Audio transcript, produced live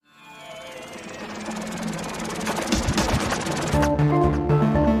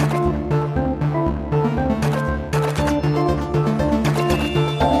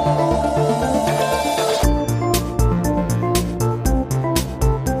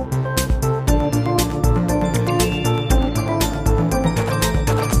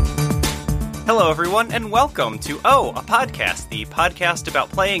everyone, and welcome to a Podcast, the podcast about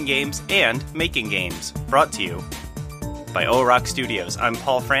playing games and making games, brought to you by OROC Studios. I'm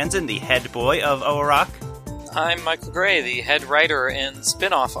Paul Franzen, the head boy of OROC. I'm Michael Gray, the head writer and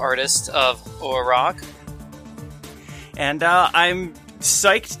spin-off artist of OROC. And I'm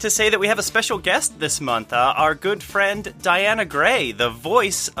psyched to say that we have a special guest this month, our good friend Diana Gray, the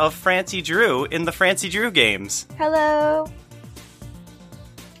voice of Francie Drew in the Francie Drew games. Hello.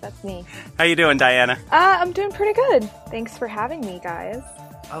 That's me. How you doing, Diana? I'm doing pretty good. Thanks for having me, guys.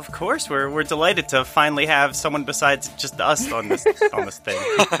 Of course, we're delighted to finally have someone besides just us on this thing.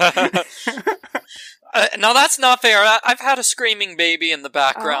 No, that's not fair. I've had a screaming baby in the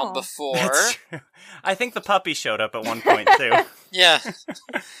background before. That's true. I think the puppy showed up at one point too. Yeah.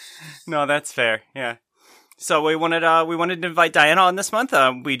 No, that's fair. Yeah. So we wanted to invite Diana on this month.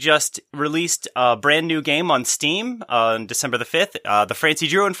 We just released a brand new game on Steam on December the 5th, the Francie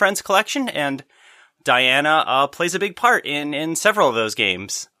Drew and Friends collection, and Diana plays a big part in several of those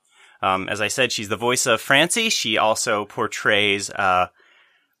games. As I said, she's the voice of Francie. She also portrays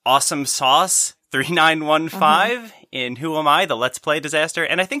Awesome Sauce 3915 in Who Am I, the Let's Play disaster,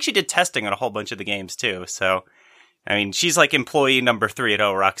 and I think she did testing on a whole bunch of the games too. So, I mean, she's like employee number 3 at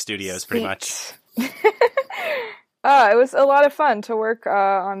OROC Studios, pretty much. It was a lot of fun to work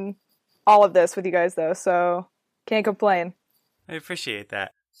on all of this with you guys, though, so can't complain. I appreciate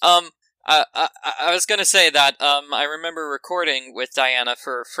that. I was gonna say that, I remember recording with Diana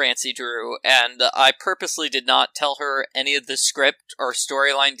for Francie Drew, and I purposely did not tell her any of the script or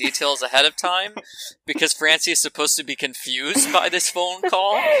storyline details ahead of time, because Francie is supposed to be confused by this phone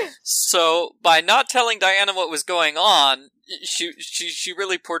call. So, by not telling Diana what was going on, she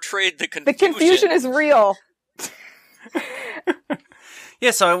really portrayed the confusion. The confusion is real. Yeah,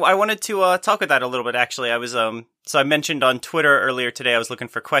 so I wanted to talk about that a little bit, actually. I was, so I mentioned on Twitter earlier today I was looking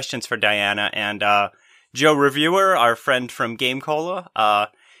for questions for Diana, and Joe Reviewer, our friend from Game Cola,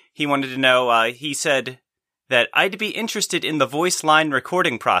 he wanted to know, he said that I'd be interested in the voice line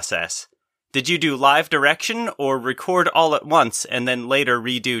recording process. Did you do live direction, or record all at once, and then later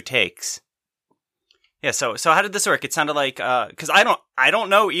redo takes? Yeah, so how did this work? It sounded like, cause I don't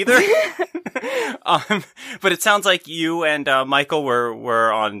know either. But it sounds like you and Michael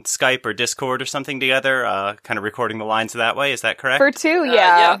were on Skype or Discord or something together, kind of recording the lines that way. Is that correct? For 2,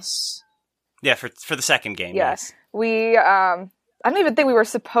 yeah. Yes. Yeah, for the second game. Yes. We, I don't even think we were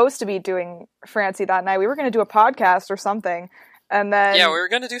supposed to be doing Francie that night. We were going to do a podcast or something. And then... Yeah, we were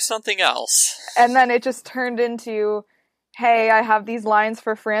going to do something else. And then it just turned into, hey, I have these lines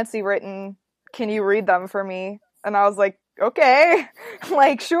for Francie written. Can you read them for me? And I was like, okay.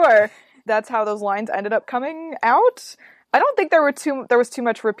 Like, sure. That's how those lines ended up coming out. I don't think there was too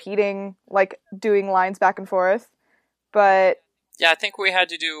much repeating, like doing lines back and forth, but yeah, I think we had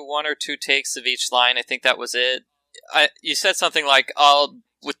to do 1 or 2 takes of each line. I think that was it. You said something like,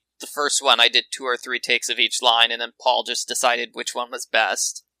 with the first one, I did 2 or 3 takes of each line, and then Paul just decided which one was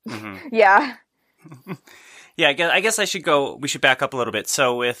best. Mm-hmm. Yeah. Yeah, I guess we should back up a little bit.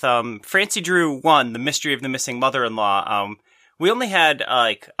 So with Francie Drew 1, The Mystery of the Missing Mother-in-Law, we only had,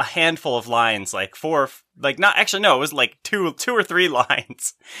 like, a handful of lines, like 4, like, it was like 2 or 3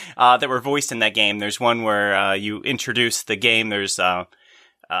 lines, that were voiced in that game. There's one where, you introduce the game. There's,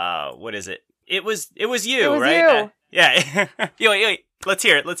 what is it? It was you, right? You. Yeah. Wait, let's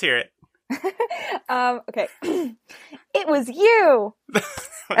hear it. Okay. It was you!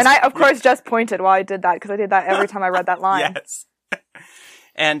 And I, of course, just pointed while I did that, because I did that every time I read that line. Yes.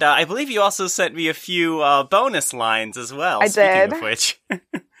 And I believe you also sent me a few bonus lines as well. I did. Speaking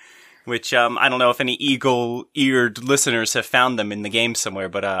of which I don't know if any eagle-eared listeners have found them in the game somewhere,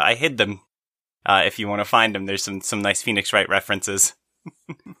 but I hid them. If you want to find them, there's some nice Phoenix Wright references.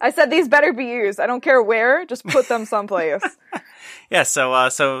 I said these better be used. I don't care where, just put them someplace. Yeah,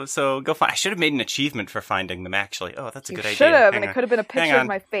 so go find. I should have made an achievement for finding them. Actually, that's a good idea. Should have, and it could have been a picture of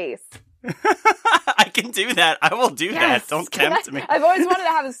my face. I can do that. I will do that. Don't tempt me. I've always wanted to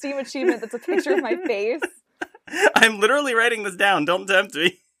have a Steam achievement that's a picture of my face. I'm literally writing this down. Don't tempt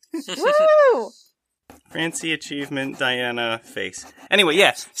me. Woo! Francie achievement, Diana face. Anyway,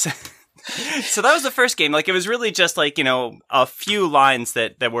 yeah. So that was the first game. Like, it was really just like, a few lines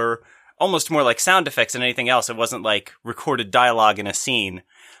that were almost more like sound effects than anything else. It wasn't like recorded dialogue in a scene.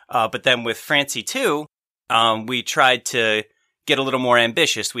 But then with Francie 2, we tried to get a little more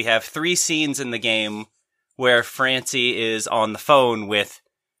ambitious. We have 3 scenes in the game where Francie is on the phone with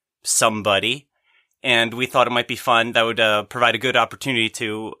somebody, and we thought it might be fun. That would provide a good opportunity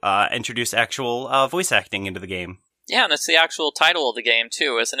to introduce actual voice acting into the game. Yeah, and it's the actual title of the game,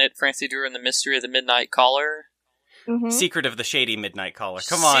 too, isn't it? Francie Drew and the Mystery of the Midnight Caller? Mhm. Secret of the Shady Midnight Caller.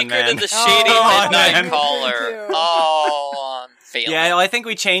 Come on, Secret man. of the Shady Oh, Midnight man. Caller. Too. Oh, I'm failing. Yeah, I think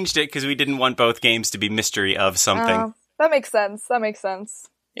we changed it because we didn't want both games to be mystery of something. Oh, that makes sense. That makes sense.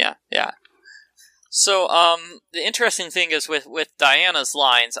 Yeah. So, the interesting thing is with Diana's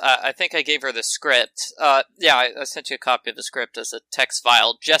lines, I think I gave her the script. I sent you a copy of the script as a text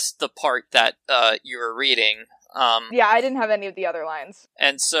file, just the part that, you were reading. Yeah, I didn't have any of the other lines.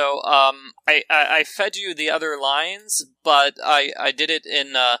 And so, I fed you the other lines, but I did it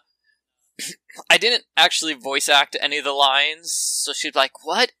in, I didn't actually voice act any of the lines, so she'd be like,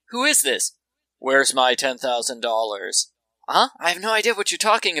 "What? Who is this? Where's my $10,000? Huh? I have no idea what you're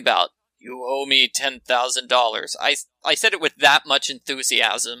talking about. You owe me $10,000. I said it with that much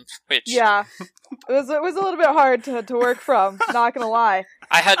enthusiasm, which Yeah, it was a little bit hard to work from. Not gonna lie.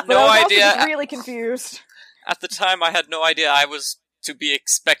 I had But no I was also idea. just really confused. At the time, I had no idea I was to be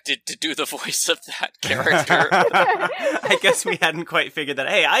expected to do the voice of that character. I guess we hadn't quite figured that.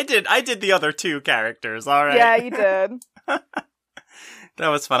 Hey, I did the other two characters. All right. Yeah, you did. That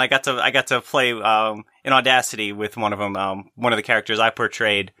was fun. I got to play in Audacity with one of them. One of the characters I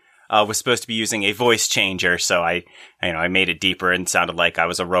portrayed was supposed to be using a voice changer, so I made it deeper and sounded like I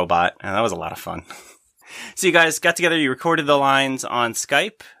was a robot, and that was a lot of fun. So you guys got together. You recorded the lines on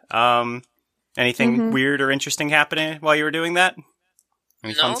Skype. Anything weird or interesting happening while you were doing that?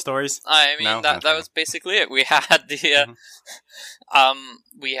 Any fun stories? I mean, No? that was basically it. We had the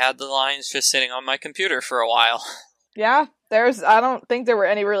we had the lines just sitting on my computer for a while. Yeah, I don't think there were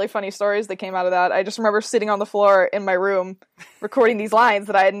any really funny stories that came out of that. I just remember sitting on the floor in my room recording these lines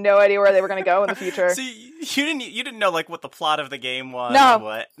that I had no idea where they were going to go in the future. So you didn't know like what the plot of the game was? No.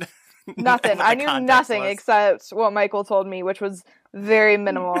 What? Nothing. What I the knew context nothing was? except what Michael told me, which was very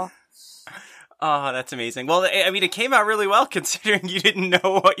minimal. Oh, that's amazing. Well, I mean, it came out really well considering you didn't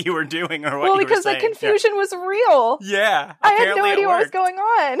know what you were doing or what Well, you were because the saying. confusion was real. Yeah. I had no apparently it idea what was worked. going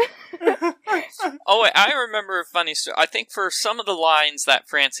on. Oh, wait, I remember a funny story. I think for some of the lines that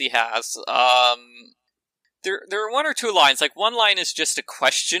Francie has, there are one or two lines. Like, one line is just a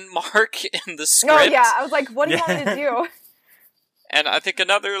question mark in the script. Oh yeah, I was like, what do you want me to do? And I think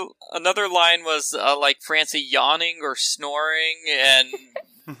another line was, like, Francie yawning or snoring, and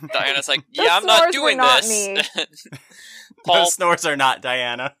Diana's like, yeah, I'm not snores doing were not this. me. Paul, Those snores are not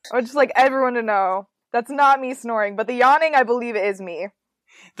Diana. I would just like everyone to know. That's not me snoring, but the yawning, I believe, is me.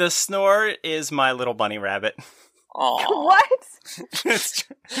 The snore is my little bunny rabbit. aw. What? It's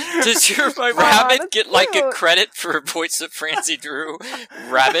true. Does your rabbit that's get, like, a cute. credit for voice of Francie Drew?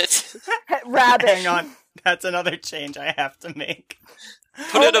 Rabbit? Rabbit. Hang on. That's another change I have to make.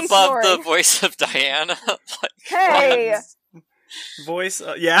 Put it Only above snoring. the voice of Diana. Like, Hey. Voice,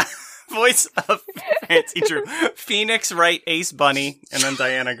 yeah. Voice of Fancy Drew. Phoenix Wright, Ace Bunny, and then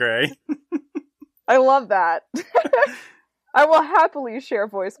Diana Gray. I love that. I will happily share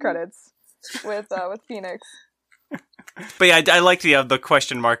voice credits with Phoenix. But yeah, I like the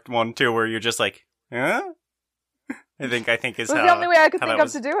question mark one too, where you're just like, huh? I think is It was how, the only way I could how think that of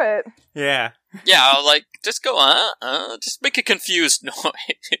was- to do it. Yeah. yeah, I'll, like, just go, just make a confused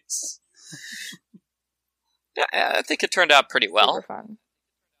noise. Yeah, I think it turned out pretty well. Super fun.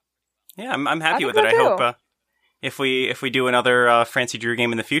 Yeah, I'm happy think with it. I so, hope if we do another Francie Drew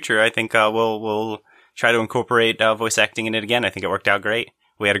game in the future, I think we'll try to incorporate voice acting in it again. I think it worked out great.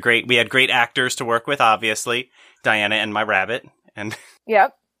 We had great actors to work with, obviously, Diana and my rabbit, and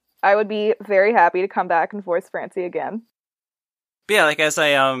Yep. I would be very happy to come back and voice Francie again. but yeah, like as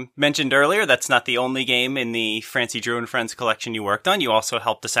I mentioned earlier, that's not the only game in the Francie Drew and Friends collection you worked on. You also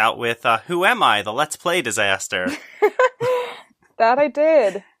helped us out with Who Am I? The Let's Play disaster. That I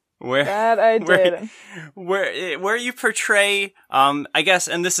did. Where That I did. where you portray, I guess,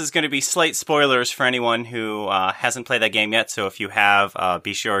 and this is going to be slight spoilers for anyone who hasn't played that game yet. So if you have,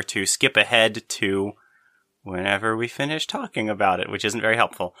 be sure to skip ahead to whenever we finish talking about it, which isn't very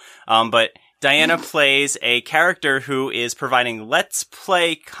helpful. But Diana plays a character who is providing Let's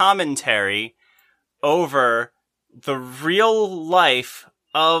Play commentary over the real life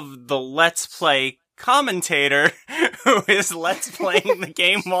of the Let's Play commentator who is Let's Playing the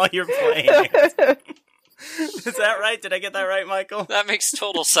game while you're playing it. Is that right? Did I get that right, Michael? That makes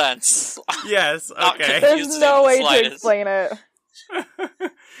total sense. Yes. Not Okay. confused. There's no way to Slightest. explain it.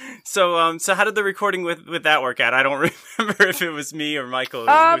 So how did the recording with that work out? I don't remember if it was me or Michael who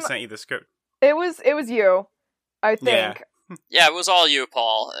Um, sent you the script. It was you, I think. Yeah. Yeah, it was all you,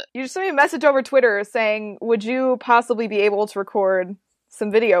 Paul. You just sent me a message over Twitter saying, would you possibly be able to record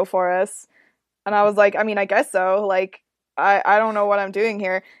some video for us? And I was like, I mean, I guess so. Like, I don't know what I'm doing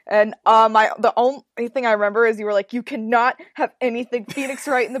here. And the only thing I remember is you were like, you cannot have anything Phoenix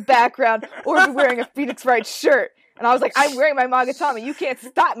Wright in the background or be wearing a Phoenix Wright shirt. And I was like, I'm wearing my Magatama. You can't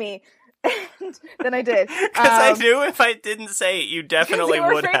stop me. And then I did. Because I knew if I didn't say it, you definitely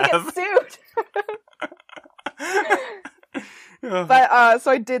would have. Sued. But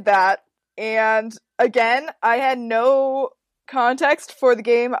so I did that, and again, I had no context for the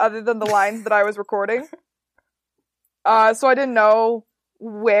game other than the lines that I was recording. So I didn't know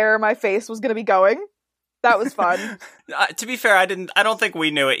where my face was going to be going. That was fun. To be fair, I don't think we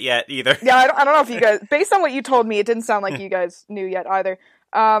knew it yet either. Yeah, I don't know if you guys, based on what you told me, it didn't sound like you guys knew yet either.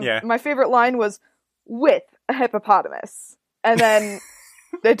 My favorite line was with a hippopotamus, and then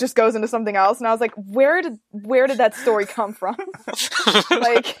it just goes into something else, and I was like, where did that story come from?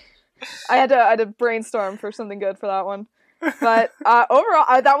 Like, I had to brainstorm for something good for that one. But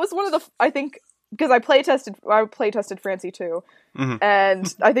overall, that was one of the, I think, because I play tested Francie too,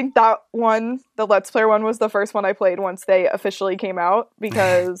 and I think that one, the Let's Player one, was the first one I played once they officially came out,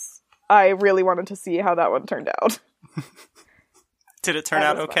 because I really wanted to see how that one turned out. Did it turn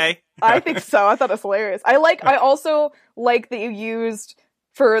out okay? I think so. I thought it was hilarious. I also like that you used,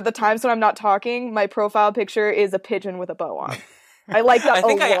 for the times when I'm not talking, my profile picture is a pigeon with a bow on. I like that a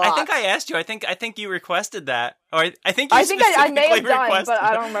lot. I think I asked you. I think you requested that, or I think I may have done, but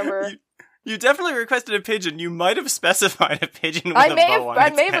I don't remember. You definitely requested a pigeon. You might have specified a pigeon with a bow on. I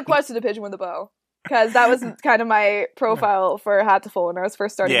may have requested a pigeon with a bow, because that was kind of my profile for Hatful when I was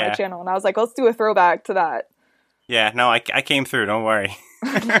first starting my channel, and I was like, let's do a throwback to that. Yeah, no, I came through. Don't worry.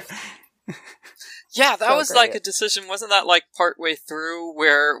 Yeah, that was great. Like a decision. Wasn't that like partway through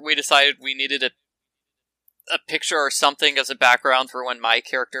where we decided we needed a picture or something as a background for when my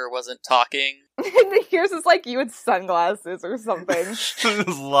character wasn't talking? Yours is like you with sunglasses or something.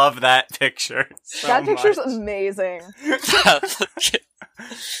 Love that picture. So that picture's much. Amazing.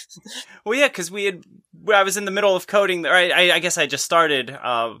 Well, yeah, because I was in the middle of coding. I guess I just started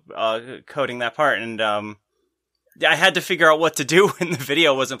coding that part, and I had to figure out what to do when the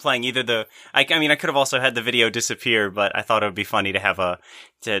video wasn't playing. I could have also had the video disappear, but I thought it would be funny to have a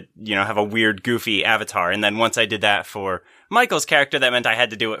weird, goofy avatar. And then once I did that for Michael's character, that meant I had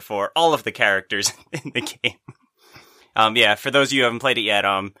to do it for all of the characters in the game. For those of you who haven't played it yet,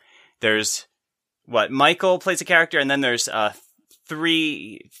 there's Michael plays a character, and then there's 4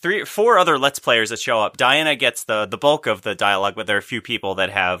 other Let's Players that show up. Diana gets the bulk of the dialogue, but there are a few people that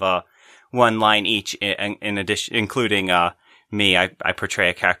have one line each, in addition, including me. I portray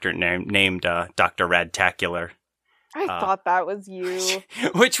a character named Dr. Radtacular. I thought that was you.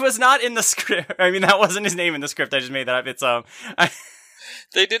 Which was not in the script. I mean, that wasn't his name in the script. I just made that up. It's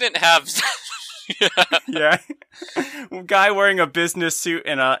They didn't have. Yeah, guy wearing a business suit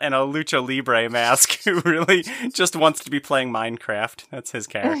and a Lucha Libre mask who really just wants to be playing Minecraft. That's his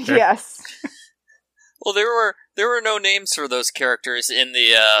character. Yes. Well, there were no names for those characters in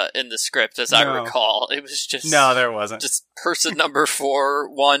the script, as I recall. It was just there wasn't. Just person number 4,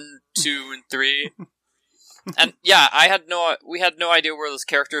 1, 2, and 3. And yeah, we had no idea where those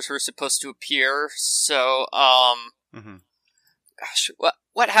characters were supposed to appear. So, gosh,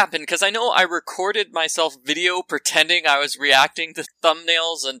 what happened? Because I know I recorded myself video pretending I was reacting to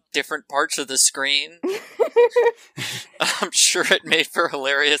thumbnails on different parts of the screen. I'm sure it made for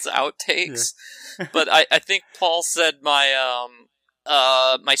hilarious outtakes. Yeah. But I think Paul said my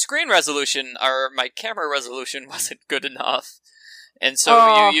screen resolution, or my camera resolution, wasn't good enough. And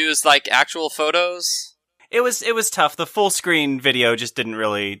so you used like actual photos? It was tough. The full screen video just didn't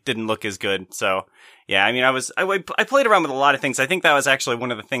look as good. So yeah, I mean, I played around with a lot of things. I think that was actually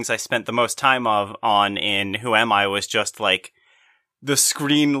one of the things I spent the most time on in Who Am I, was just like the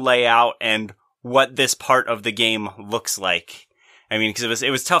screen layout and what this part of the game looks like. I mean, because it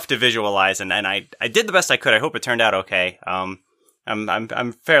was tough to visualize, and I did the best I could. I hope it turned out okay.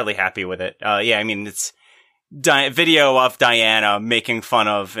 I'm fairly happy with it. Yeah, I mean, it's video of Diana making fun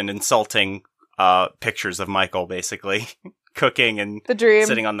of and insulting pictures of Michael, basically cooking and the dream,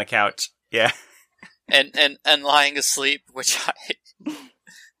 sitting on the couch. Yeah, and lying asleep, which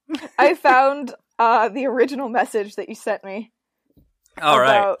I found the original message that you sent me. All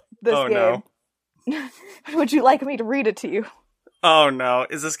about this game. No. Would you like me to read it to you? Oh no,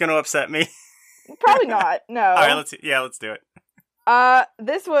 is this going to upset me? Probably not. No. All right, let's do it.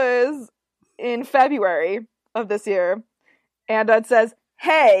 This was in February of this year, and it says,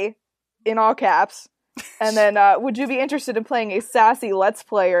 "Hey," in all caps, and then, "Would you be interested in playing a sassy Let's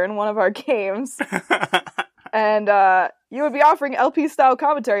Player in one of our games?" And, "You would be offering LP-style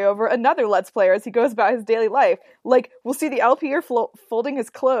commentary over another Let's Player as he goes about his daily life. Like, we'll see the LP here folding his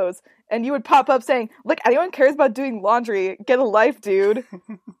clothes, and you would pop up saying, 'Look, anyone cares about doing laundry? Get a life, dude.'"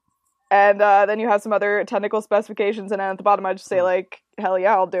 And, then you have some other technical specifications, and then at the bottom I just say, like, "Hell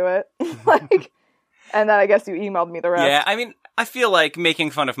yeah, I'll do it." Like, And then I guess you emailed me the rest. Yeah, I mean, I feel like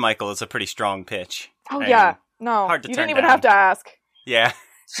making fun of Michael is a pretty strong pitch. Oh, And yeah. No, hard to you turn didn't even down. have to ask. Yeah.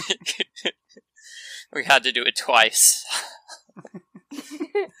 We had to do it twice.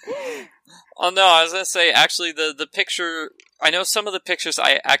 Oh no, I was gonna say, actually, the picture, I know some of the pictures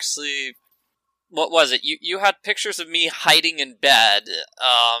I actually, what was it? You had pictures of me hiding in bed.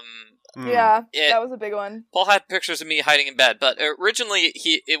 Yeah, It- that was a big one. Paul had pictures of me hiding in bed, but originally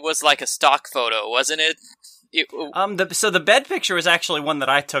it was like a stock photo, wasn't it? So the bed picture was actually one that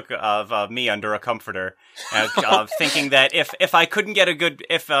I took of me under a comforter, thinking that if I couldn't get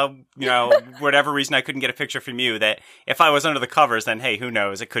whatever reason I couldn't get a picture from you, that if I was under the covers, then hey, who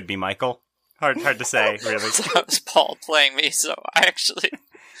knows? It could be Michael. Hard to say, really. That was Paul playing me, so I actually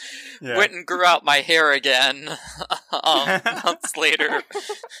went and grew out my hair again months later,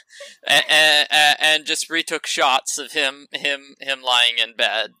 and just retook shots of him lying in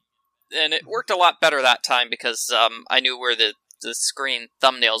bed. And it worked a lot better that time because I knew where the screen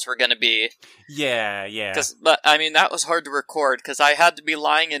thumbnails were going to be. Yeah. But I mean, that was hard to record because I had to be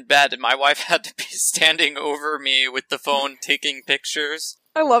lying in bed and my wife had to be standing over me with the phone taking pictures.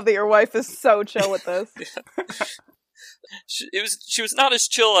 I love that your wife is so chill with this. She was not as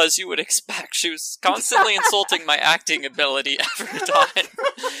chill as you would expect. She was constantly insulting my acting ability every time.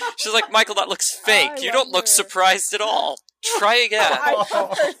 She's like, Michael, that looks fake. You don't look surprised at all. Try again. I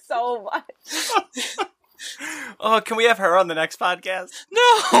love her so much. Oh, can we have her on the next podcast?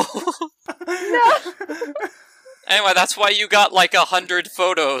 No! No. Anyway, that's why you got like 100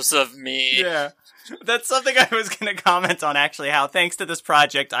 photos of me. Yeah. That's something I was going to comment on, actually, how thanks to this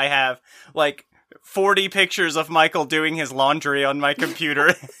project, I have, like, 40 pictures of Michael doing his laundry on my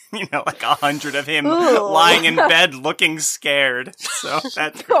computer. Like 100 of him lying in bed looking scared. So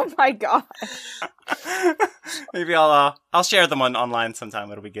that's... Oh my god. Maybe I'll share them online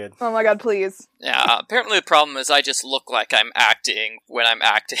sometime. It'll be good. Oh my god, please. Yeah, apparently the problem is I just look like I'm acting when I'm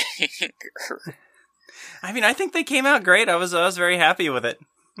acting. I mean, I think they came out great. I was very happy with it.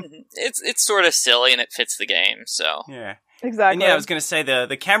 It's sort of silly and it fits the game, so. Yeah. Exactly. And yeah, I was going to say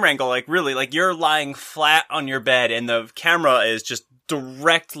the camera angle, like really, like you're lying flat on your bed and the camera is just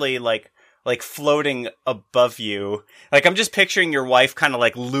directly like floating above you. Like I'm just picturing your wife kind of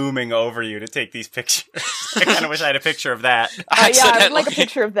like looming over you to take these pictures. I kind of wish I had a picture of that. Yeah, I would like a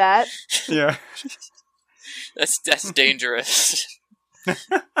picture of that. Yeah. That's dangerous.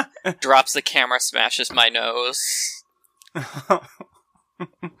 Drops the camera, smashes my nose.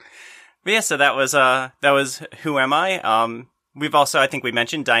 But yeah, so that was Who Am I? We've also, I think we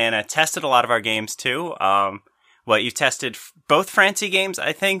mentioned, Diana tested a lot of our games too. You tested both Francie games,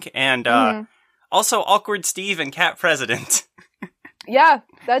 I think, and also Awkward Steve and Cat President. Yeah,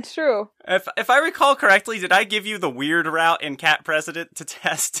 that's true. If I recall correctly, did I give you the weird route in Cat President to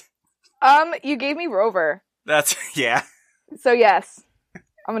test? You gave me Rover. Yeah. So yes.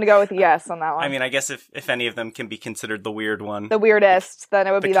 I'm gonna go with yes on that one. I mean, I guess if any of them can be considered the weird one. The weirdest, then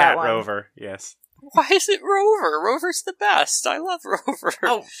it would the be Cat that one. Rover, yes. Why is it Rover? Rover's the best. I love Rover.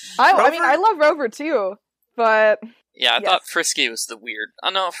 Oh, I mean, I love Rover too, but... Yeah, I thought Frisky was the weird... Oh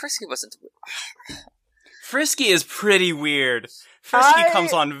no, Frisky wasn't the weird. Frisky is pretty weird. Frisky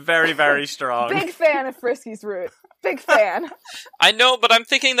comes on very, very strong. Big fan of Frisky's route. Big fan. I know, but I'm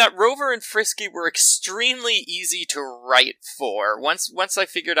thinking that Rover and Frisky were extremely easy to write for. Once I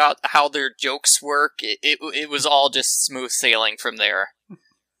figured out how their jokes work, it was all just smooth sailing from there.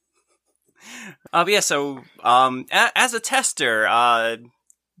 So, as a tester,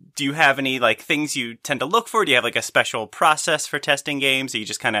 do you have any, like, things you tend to look for? Do you have, like, a special process for testing games? Or you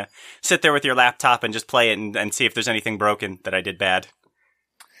just kind of sit there with your laptop and just play it and see if there's anything broken that I did bad?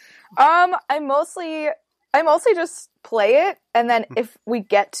 I mostly just play it, and then if we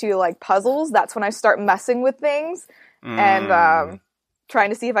get to, like, puzzles, that's when I start messing with things and trying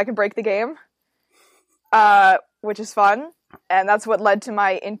to see if I can break the game, which is fun. And that's what led to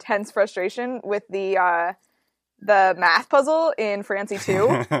my intense frustration with the math puzzle in Francie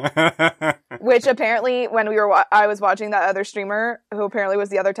 2, which apparently when I was watching that other streamer, who apparently was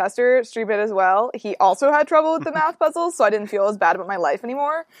the other tester, stream it as well. He also had trouble with the math puzzles, so I didn't feel as bad about my life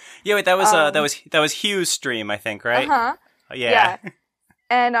anymore. Yeah, wait, that was Hugh's stream, I think, right? Uh-huh. Yeah.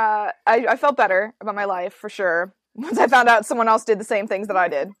 And I felt better about my life for sure once I found out someone else did the same things that I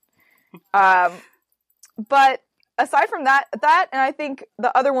did. But aside from that, and I think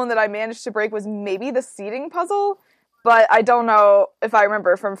the other one that I managed to break was maybe the seating puzzle, but I don't know if I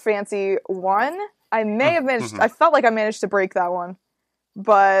remember from Fancy 1. I may have managed, I felt like I managed to break that one,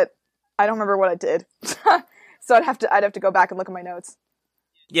 but I don't remember what I did. So I'd have to go back and look at my notes.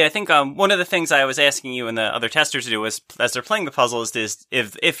 Yeah, I think one of the things I was asking you and the other testers to do was, as they're playing the puzzles, is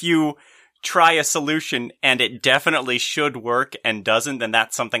if you try a solution and it definitely should work and doesn't, then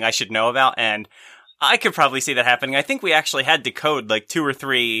that's something I should know about. And I could probably see that happening. I think we actually had to code like 2 or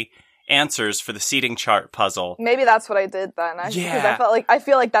 3 answers for the seating chart puzzle. Maybe that's what I did then. Yeah. Because I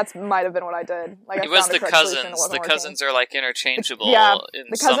feel like that's might have been what I did. Like It was the cousins. The cousins are like interchangeable. Yeah, in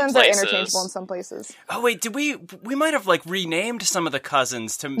the some cousins are places. interchangeable in some places. Oh wait, did we might have like renamed some of the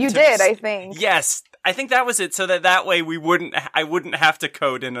cousins to You did, I think. Yes. I think that was it, so that way I wouldn't have to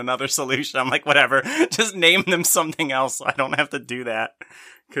code in another solution. I'm like, whatever, just name them something else. I don't have to do that.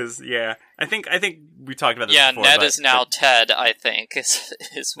 Cause yeah, I think we talked about this before. Yeah, Ned is now Ted, I think, is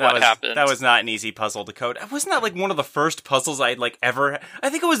what happened. That was not an easy puzzle to code. Wasn't that like one of the first puzzles I'd like ever, I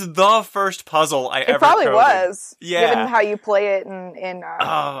think it was the first puzzle I ever coded. It probably was. Yeah. Given how you play it in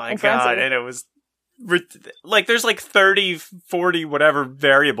oh my in god, Frenzy. and it was, like, there's like 30, 40, whatever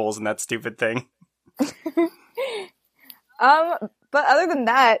variables in that stupid thing. But other than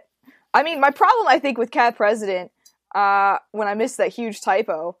that, I mean, my problem, I think, with Cat President, when I missed that huge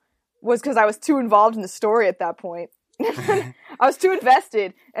typo, was because I was too involved in the story at that point. I was too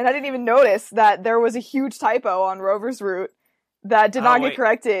invested, and I didn't even notice that there was a huge typo on Rover's route that did not get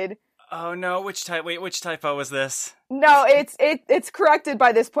corrected. Oh no, which typo was this? No, it's corrected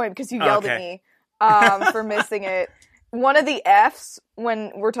by this point because you yelled at me for missing it. One of the F's,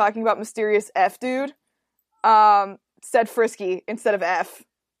 when we're talking about mysterious F dude, said Frisky instead of F.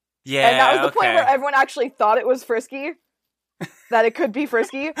 Yeah, and that was the point where everyone actually thought it was Frisky, that it could be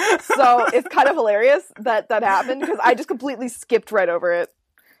Frisky. So it's kind of hilarious that happened because I just completely skipped right over it.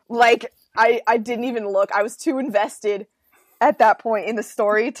 Like, I didn't even look. I was too invested at that point in the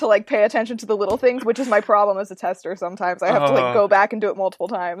story to like pay attention to the little things, which is my problem as a tester. Sometimes I have to like go back and do it multiple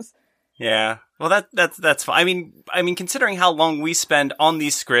times. Yeah, well, that's fine. I mean, considering how long we spend on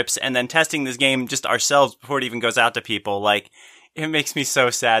these scripts and then testing this game just ourselves before it even goes out to people, like, it makes me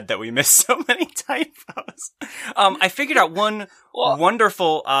so sad that we miss so many typos. I figured out one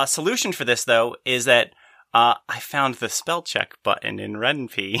wonderful solution for this, though, is that I found the spell check button in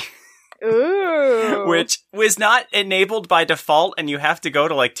Ren'Py. Ooh. Which was not enabled by default, and you have to go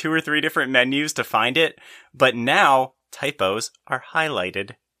to like 2 or 3 different menus to find it. But now typos are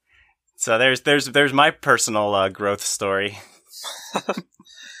highlighted. So there's my personal growth story.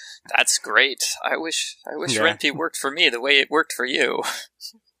 That's great. I wish Ren'Py worked for me the way it worked for you.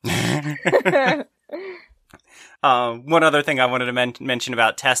 One other thing I wanted to mention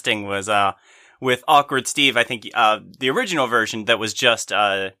about testing was with Awkward Steve. I think the original version that was just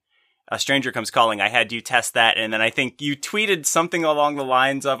A Stranger Comes Calling, I had you test that, and then I think you tweeted something along the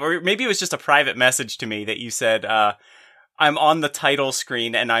lines of, or maybe it was just a private message to me that you said, I'm on the title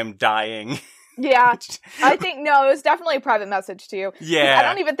screen and I'm dying. Yeah, I think, no, it was definitely a private message to you. Yeah. I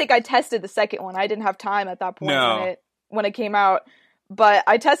don't even think I tested the second one. I didn't have time at that point when it came out. But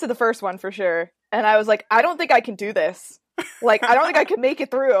I tested the first one for sure. And I was like, I don't think I can do this. Like, I don't think I can make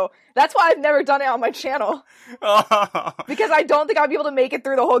it through. That's why I've never done it on my channel. Because I don't think I'd be able to make it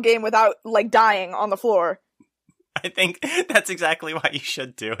through the whole game without, like, dying on the floor. I think that's exactly why you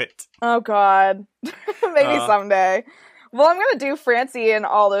should do it. Oh, God. Maybe someday. Well, I'm gonna do Francie and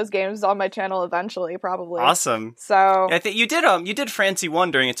all those games on my channel eventually, probably. Awesome. So I think you did Francie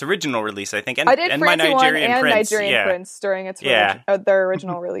 1 during its original release, I think, and I did and Francie my Nigerian 1 and Prince. Nigerian Prince during its their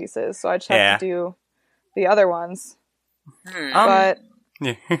original releases. So I just have to do the other ones. But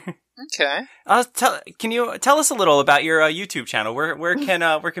okay. Can you tell us a little about your YouTube channel? Where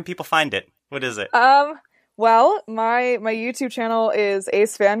can people find it? What is it? Well, my YouTube channel is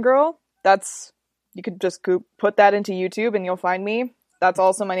Ace Fangirl. You could just put that into YouTube and you'll find me. That's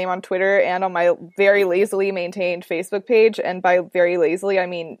also my name on Twitter and on my very lazily maintained Facebook page. And by very lazily, I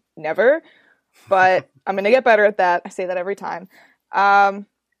mean never. But I'm going to get better at that. I say that every time. I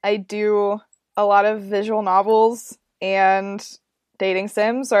do a lot of visual novels, and dating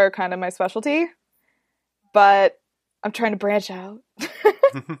sims are kind of my specialty. But I'm trying to branch out.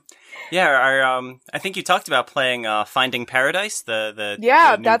 Yeah, I think you talked about playing Finding Paradise, the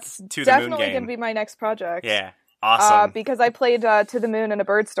that's To the definitely Moon game. going to be my next project. Yeah, awesome. Because I played To the Moon and A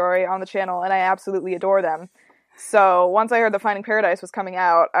Bird Story on the channel, and I absolutely adore them. So once I heard that Finding Paradise was coming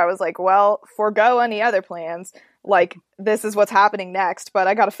out, I was like, well, forgo any other plans. Like, this is what's happening next, but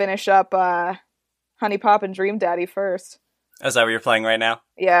I got to finish up Honey Pop and Dream Daddy first. Is that what you're playing right now?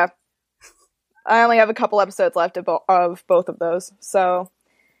 Yeah. I only have a couple episodes left of both of those, so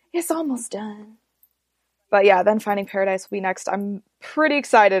it's almost done. But yeah, then Finding Paradise will be next. I'm pretty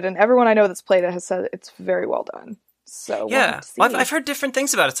excited, and everyone I know that's played it has said it's very well done. So yeah, I've heard different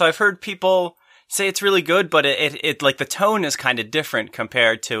things about it. So I've heard people say it's really good, but it like the tone is kind of different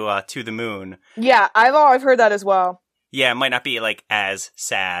compared to the Moon. Yeah, I've heard that as well. Yeah, it might not be like as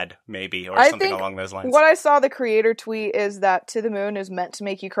sad, maybe, or I something think along those lines. What I saw the creator tweet is that To the Moon is meant to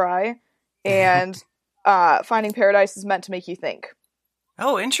make you cry, and Finding Paradise is meant to make you think.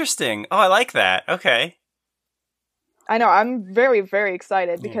 Oh, interesting. Oh, I like that. Okay. I know, I'm very, very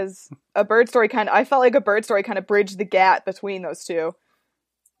excited because I felt like A Bird Story kind of bridged the gap between those two.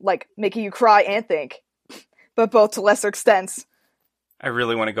 Like, making you cry and think, but both to lesser extents. I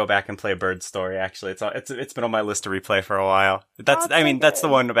really want to go back and play A Bird Story, actually. It's been on my list to replay for a while. That's the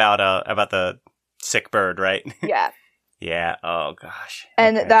one about the sick bird, right? Yeah. Yeah. Oh, gosh.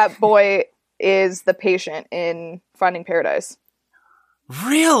 And Okay. that boy is the patient in Finding Paradise.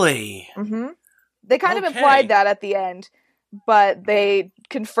 Really? Mm-hmm. They kind of Okay. implied that at the end, but they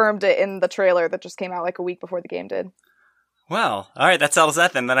confirmed it in the trailer that just came out like a week before the game did. Well, all right, that settles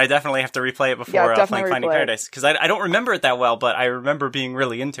that then. Then I definitely have to replay it before definitely playing Finding replay it. Paradise. Because I don't remember it that well, but I remember being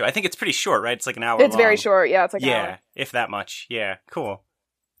really into it. I think it's pretty short, right? It's like an hour It's long. very short, yeah, it's like an Yeah, hour. if that much. Yeah, cool.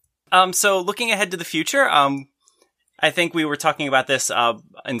 So looking ahead to the future, I think we were talking about this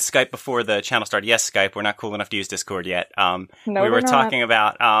in Skype before the channel started. Yes, Skype. We're not cool enough to use Discord yet. No, we we're were not. talking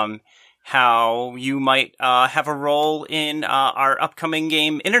about how you might have a role in our upcoming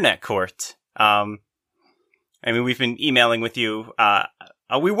game, Internet Court. I mean, we've been emailing with you.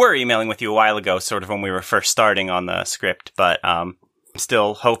 We were emailing with you a while ago, sort of when we were first starting on the script, but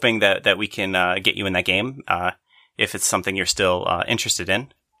still hoping that we can get you in that game if it's something you're still interested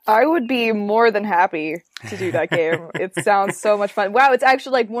in. I would be more than happy to do that game. It sounds so much fun. Wow, it's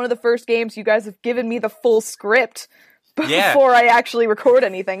actually like one of the first games you guys have given me the full script before I actually record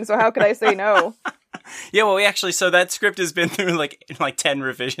anything, so how could I say no? Yeah, well, so that script has been through like 10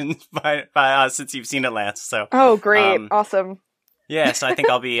 revisions by since you've seen it last. So Oh, great. Awesome. yeah, so I think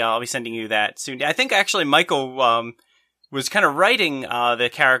I'll be sending you that soon. I think actually Michael was kind of writing the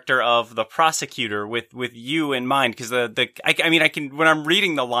character of the prosecutor with you in mind, because I can, when I'm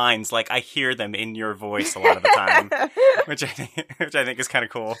reading the lines, like I hear them in your voice a lot of the time, which I think is kind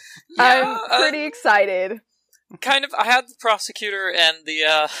of cool. Yeah, I'm pretty excited. Kind of. I had the prosecutor and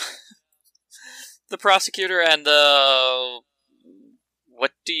the prosecutor and the,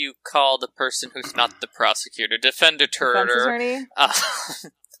 what do you call the person who's not the prosecutor? Defense attorney?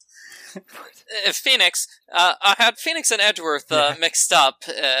 Phoenix. I had Phoenix and Edgeworth mixed up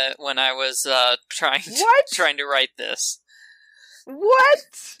when I was trying to write this. What?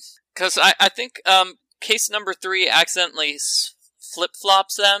 Because I think case number 3 accidentally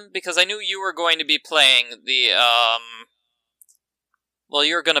flip-flops them, because I knew you were going to be playing the well,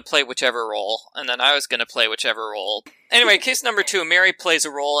 you were going to play whichever role, and then I was going to play whichever role. Anyway, case number 2, Mary plays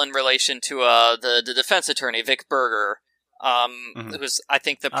a role in relation to the defense attorney, Vic Berger, who's, I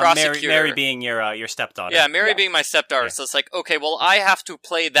think, the prosecutor. Mary being your stepdaughter. Yeah, Mary being my stepdaughter. Yeah. So it's like, okay, well, I have to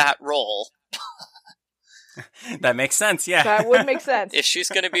play that role. That makes sense, yeah. That would make sense. If she's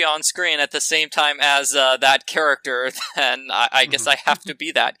going to be on screen at the same time as that character, then I guess I have to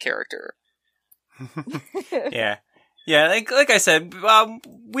be that character. Yeah. Yeah, like I said,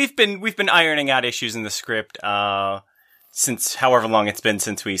 we've been ironing out issues in the script since however long it's been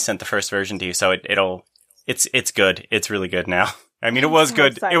since we sent the first version to you. So it's good. It's really good now. I mean, it was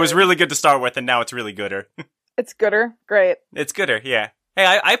good. Excited. It was really good to start with, and now it's really gooder. It's gooder. Great. It's gooder. Yeah. Hey,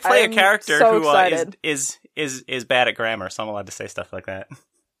 I play I'm a character so who excited. is bad at grammar, so I'm allowed to say stuff like that.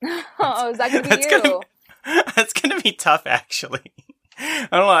 Oh, is that going to be you? That's gonna be tough, actually. I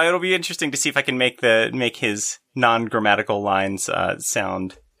don't know. It'll be interesting to see if I can make his non-grammatical lines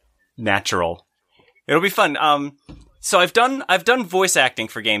sound natural. It'll be fun. So I've done voice acting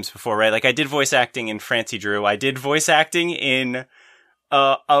for games before, right? Like I did voice acting in Francie Drew. I did voice acting in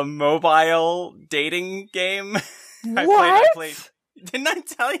a mobile dating game. What? I played. Didn't I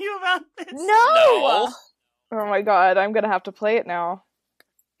tell you about this? No. Oh my god, I'm gonna have to play it now.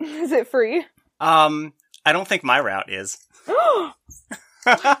 Is it free? I don't think my route is. Oh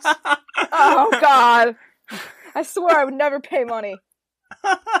god. I swear I would never pay money.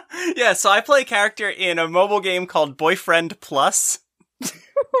 Yeah, so I play a character in a mobile game called Boyfriend Plus.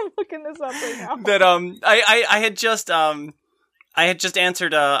 I'm looking this up right now. That I had just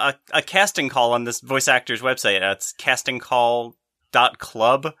answered a casting call on this voice actor's website. It's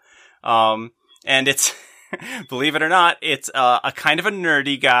castingcall.club. And it's believe it or not, it's a kind of a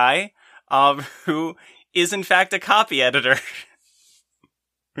nerdy guy who is in fact a copy editor,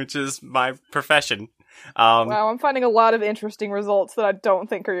 which is my profession. Wow, I'm finding a lot of interesting results that I don't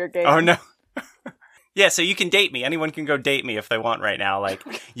think are your game. Oh no. Yeah, so you can date me. Anyone can go date me if they want right now. Like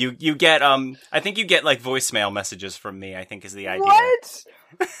you get I think you get like voicemail messages from me, I think is the idea. What?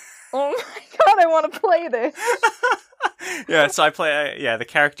 Oh my god, I want to play this. Yeah, so I play the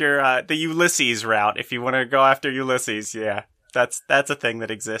character, the Ulysses route. If you want to go after Ulysses, yeah, that's a thing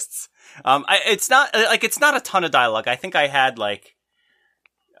that exists. It's not a ton of dialogue. I think I had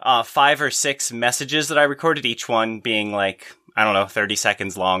 5 or 6 messages that I recorded, each one being 30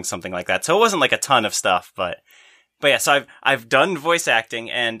 seconds long, something like that. So it wasn't a ton of stuff, but yeah. So I've done voice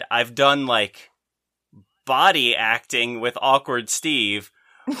acting, and I've done body acting with Awkward Steve,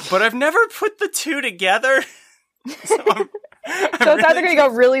 but I've never put the two together. So it's either going to go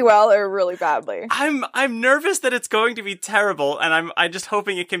really well or really badly. I'm nervous that it's going to be terrible, and I'm just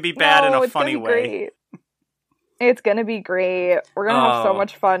hoping it can be bad in a funny way. Great. It's going to be great. We're going to have so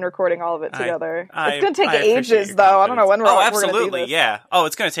much fun recording all of it together. It's going to take ages, though. I don't know when we're going to do this. Oh, absolutely, yeah. Oh,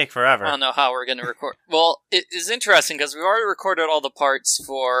 it's going to take forever. I don't know how we're going to record. Well, it is interesting because we've already recorded all the parts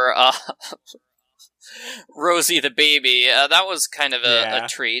for Rosie the baby. That was kind of a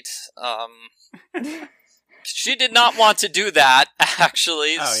treat. She did not want to do that,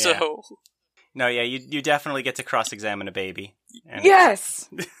 actually, so... No, yeah, you definitely get to cross-examine a baby. Yes!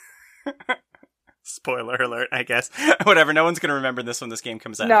 Spoiler alert, I guess. Whatever, no one's going to remember this when this game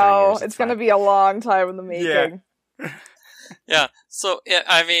comes out. No, it's going to be a long time in the making. Yeah, so,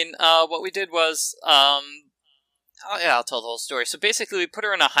 what we did was, I'll tell the whole story. So basically, we put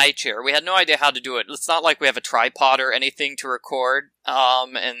her in a high chair. We had no idea how to do it. It's not like we have a tripod or anything to record,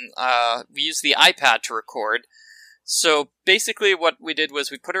 we used the iPad to record. So basically what we did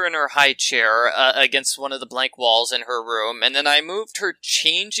was we put her in her high chair against one of the blank walls in her room, and then I moved her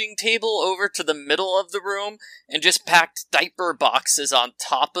changing table over to the middle of the room and just packed diaper boxes on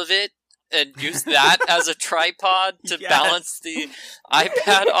top of it and used that as a tripod to balance the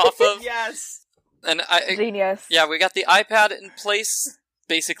iPad off of. Yes! And Genius. Yeah, we got the iPad in place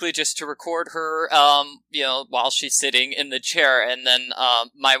basically just to record her, while she's sitting in the chair, and then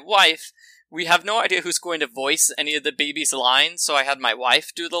my wife... We have no idea who's going to voice any of the baby's lines, so I had my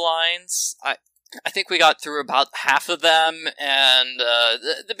wife do the lines. I think we got through about half of them, and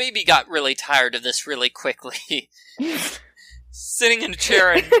the baby got really tired of this really quickly. Sitting in a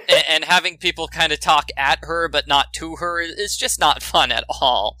chair and having people kind of talk at her but not to her is just not fun at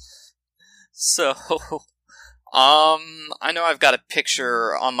all. So, I know I've got a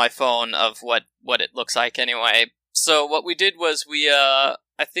picture on my phone of what it looks like anyway. So what we did was I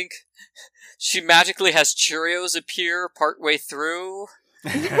think... She magically has Cheerios appear partway through.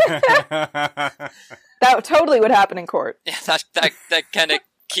 That totally would happen in court. Yeah, that kind of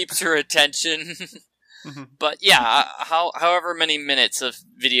keeps her attention. But yeah, however many minutes of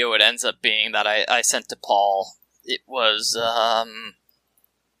video it ends up being that I sent to Paul, it was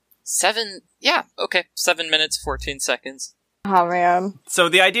 7 minutes, 14 seconds. Oh man. So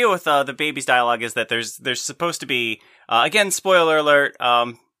the idea with the baby's dialogue is that there's supposed to be, again, spoiler alert,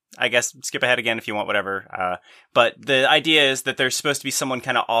 I guess skip ahead again if you want, whatever. But the idea is that there's supposed to be someone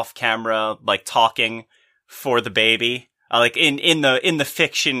kind of off camera, talking for the baby, in the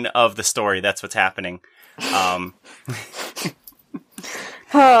fiction of the story. That's what's happening. So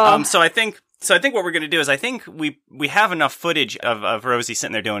I think what we're gonna do is I think we have enough footage of Rosie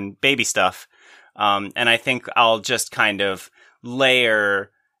sitting there doing baby stuff, and I think I'll just kind of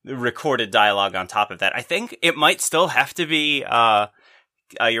layer recorded dialogue on top of that. I think it might still have to be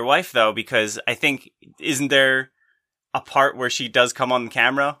your wife, though, because I think, isn't there a part where she does come on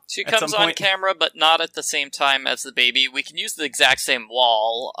camera? She comes on camera, but not at the same time as the baby. We can use the exact same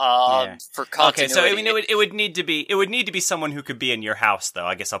wall for continuity. Okay, so I mean, it would need to be someone who could be in your house, though.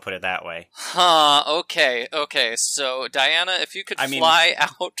 I guess I'll put it that way. Okay. So Diana, if you could fly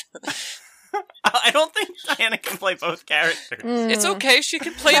out. I don't think Diana can play both characters. It's okay. She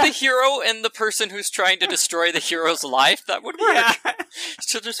can play the hero and the person who's trying to destroy the hero's life. That would work. Yeah.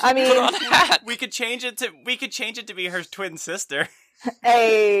 She'll just put on a hat. We could change it to be her twin sister.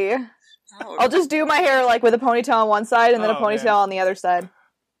 Hey, I'll just do my hair with a ponytail on one side and then a ponytail on the other side.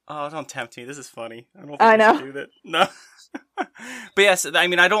 Oh, don't tempt me. This is funny. I know. Do that. No. But yes, I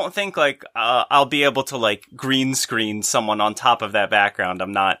mean, I don't think I'll be able to green screen someone on top of that background.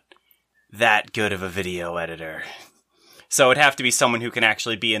 I'm not that good of a video editor. So it'd have to be someone who can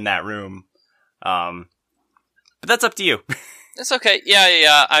actually be in that room. But that's up to you. It's okay.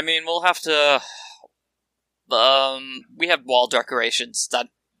 Yeah. I mean, we'll have to... we have wall decorations that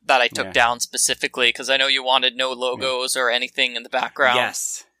I took down specifically, because I know you wanted no logos or anything in the background.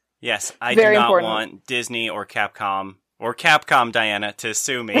 Yes. I Very do not important. want Disney or Capcom, Diana, to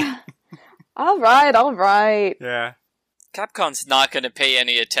sue me. All right. Yeah. Capcom's not going to pay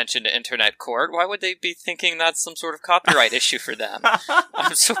any attention to Internet Court. Why would they be thinking that's some sort of copyright issue for them?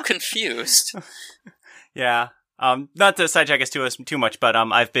 I'm so confused. Yeah. Not to sidetrack us too much, but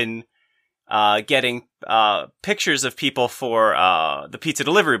I've been getting pictures of people for the Pizza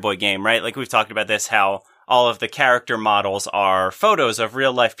Delivery Boy game, right? Like we've talked about this, how all of the character models are photos of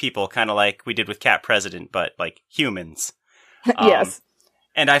real life people, kind of like we did with Cat President, but like humans. Yes.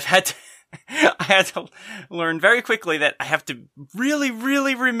 And I had to learn very quickly that I have to really,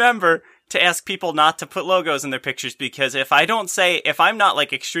 really remember to ask people not to put logos in their pictures, because if I'm not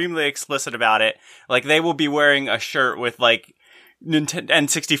like extremely explicit about it, like they will be wearing a shirt with like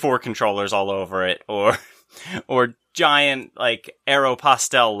N64 controllers all over it, or giant like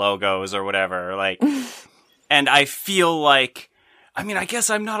Aeropostale logos or whatever, like. And I feel like, I mean, I guess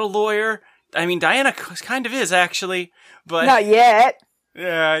I'm not a lawyer. I mean, Diana kind of is, actually, but Not yet.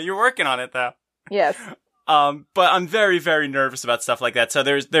 Yeah, you're working on it though. Yes. But I'm very, very nervous about stuff like that. So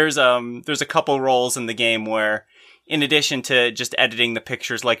there's a couple roles in the game where, in addition to just editing the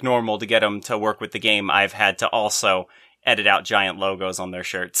pictures like normal to get them to work with the game, I've had to also edit out giant logos on their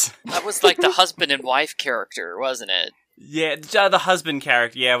shirts. That was like the husband and wife character, wasn't it? Yeah, the husband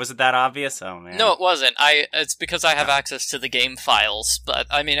character. Yeah, was it that obvious? Oh man. No, it wasn't. It's because I have access to the game files. But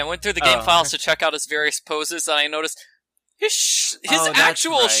I mean, I went through the game files to check out his various poses, and I noticed his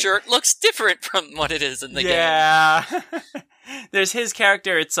actual shirt looks different from what it is in the game. Yeah. There's his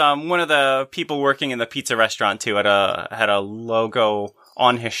character. It's one of the people working in the pizza restaurant too had a logo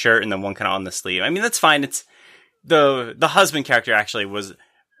on his shirt and then one kind of on the sleeve. I mean, that's fine. It's the husband character actually was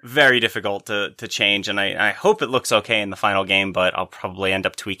very difficult to change, and I hope it looks okay in the final game, but I'll probably end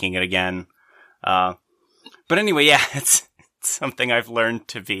up tweaking it again. But anyway, yeah, it's something I've learned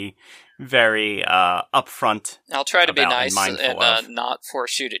to be very upfront. I'll try to be nice and not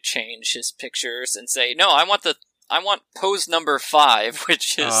force you to change his pictures and say, no, I want pose number 5,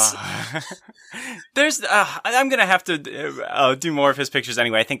 which is... I'm going to have to do more of his pictures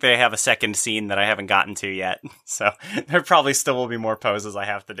anyway. I think they have a second scene that I haven't gotten to yet. So there probably still will be more poses I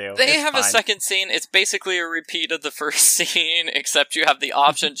have to do. They have a second scene. It's basically a repeat of the first scene, except you have the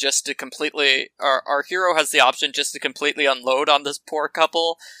option just to completely... Our hero has the option just to completely unload on this poor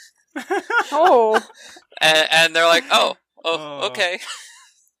couple. Oh. And they're like, oh, okay.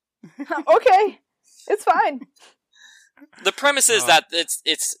 Okay. It's fine. The premise is that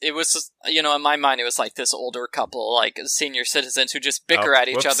it was, you know, in my mind, it was like this older couple, like senior citizens who just bicker at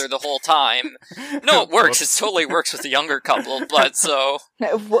each other the whole time. No, it works. It totally works with the younger couple, but so...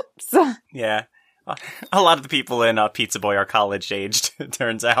 Whoops. Yeah. A lot of the people in Pizza Boy are college-aged, it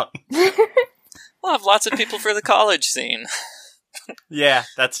turns out. We'll have lots of people for the college scene. Yeah,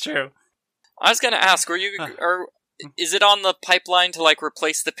 that's true. I was going to ask, is it on the pipeline to like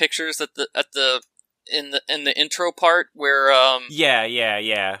replace the pictures in the intro part where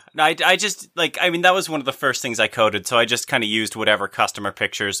Yeah. I just that was one of the first things I coded, so I just kind of used whatever customer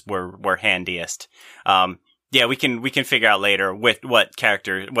pictures were handiest. Yeah, we can figure out later what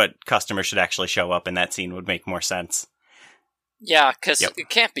customer should actually show up in that scene would make more sense. Yeah, because It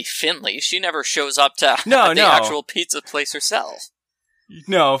can't be Finley. She never shows up to the actual pizza place herself.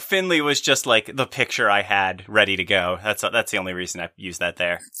 No, Finley was just like the picture I had ready to go. That's the only reason I used that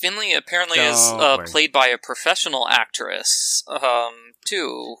there. Finley apparently is played by a professional actress,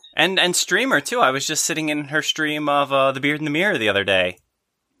 too. And streamer, too. I was just sitting in her stream of The Beard in the Mirror the other day.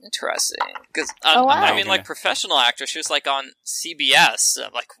 Interesting. Because, wow. I mean, like, professional actress, she was, like, on CBS.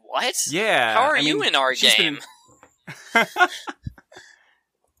 I'm like, what? Yeah. How are you in our game?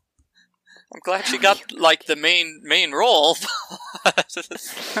 I'm glad she got, like, the main role. But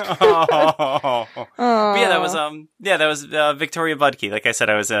yeah, that was Victoria Budke. Like I said,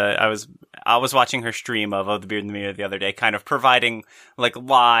 I was watching her stream of The Beard in the Mirror the other day, kind of providing like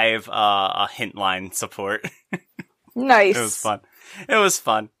live hint line support. Nice. It was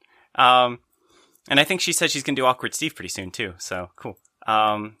fun. And I think she said she's gonna do Awkward Steve pretty soon too. So cool.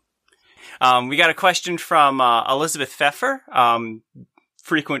 We got a question from Elizabeth Pfeffer.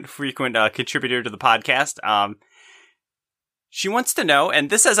 Frequent contributor to the podcast. She wants to know, and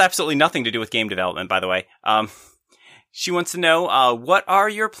this has absolutely nothing to do with game development, by the way. She wants to know, what are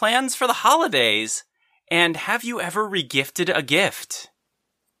your plans for the holidays? And have you ever regifted a gift?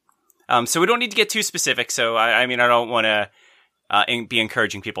 So we don't need to get too specific. So I mean, I don't want to be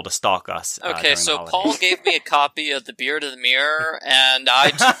encouraging people to stalk us. Okay, so Paul gave me a copy of The Beard of the Mirror, and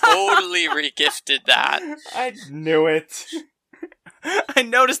I totally regifted that. I knew it. I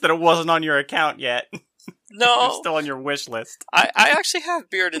noticed that it wasn't on your account yet. No. It's still on your wish list. I actually have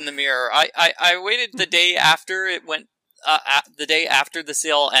Beard in the Mirror. I waited the day after it went, the day after the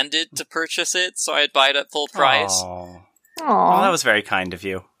sale ended to purchase it, so I'd buy it at full price. Aww. Well, that was very kind of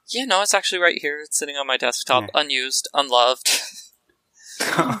you. Yeah, no, it's actually right here. It's sitting on my desktop, unused, unloved.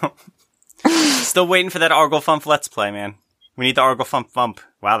 Still waiting for that Argle Funf Let's Play, man. We need the Argle Fump Bump.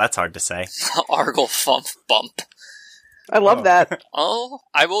 Wow, that's hard to say. Argle Fump Bump. I love that. Oh,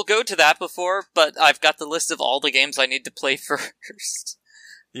 I will go to that before, but I've got the list of all the games I need to play first.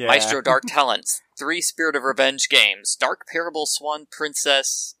 Yeah. Maestro Dark Talents, 3 Spirit of Revenge games, Dark Parable Swan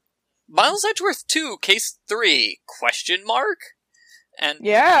Princess, Miles Edgeworth 2, Case 3, ? And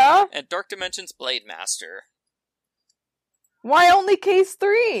Yeah. and Dark Dimensions Blade Master. Why only case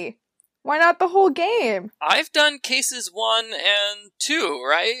 3? Why not the whole game? I've done cases 1 and 2,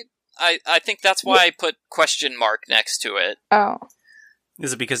 right? I think that's why I put ? next to it. Oh.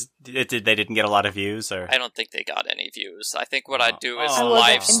 Is it because they didn't get a lot of views, or? I don't think they got any views. I think what I'd do is Oh.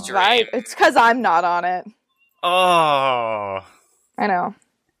 live wasn't stream. It's because I'm not on it. Oh, I know.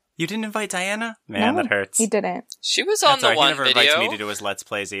 you didn't invite Diana? Man, No, that hurts. He didn't. She was on That's the all right. one He never video. invites me to do his Let's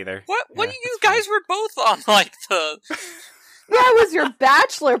Plays either. What Yeah, you that's guys were both on, like, the... That was your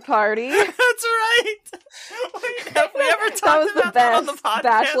bachelor party. That's right. Have we ever talked That was the about that on the best podcast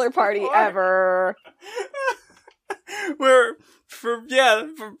bachelor party before? ever.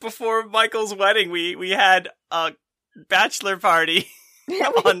 Before Michael's wedding, we had a bachelor party We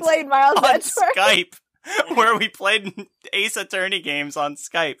On- played Miles on Edgeworth, Skype, where we played Ace Attorney games on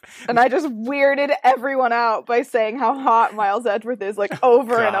Skype. and I just weirded everyone out by saying how hot Miles Edgeworth is, like,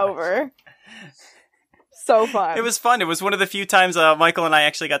 over and Gosh. over. So fun. It was fun. It was one of the few times Michael and I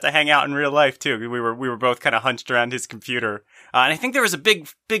actually got to hang out in real life too. We were both kind of hunched around his computer, and I think there was a big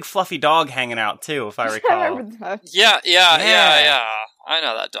fluffy dog hanging out too, if I I recall. remember that. Yeah. Yeah. I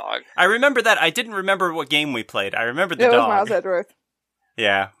know that dog. I remember that. I didn't remember what game we played. I remember the It was dog. Miles Edgeworth.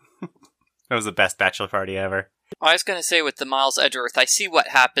 Yeah, that was the best bachelor party ever. I was gonna say with the Miles Edgeworth, I see what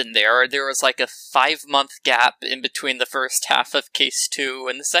happened there. There was like a 5-month gap in between the first half of Case 2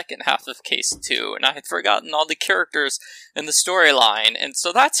 and the second half of Case 2, and I had forgotten all the characters in the storyline, and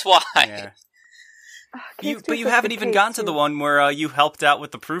so that's why. Yeah. Case But 2 you is haven't such a even case, gotten to too. the one where you helped out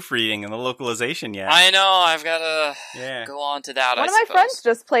with the proofreading and the localization yet. I know, I've gotta Yeah. go on to that, One I of my suppose. friends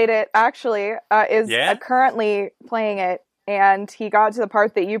just played it, actually, is Yeah? currently playing it, and he got to the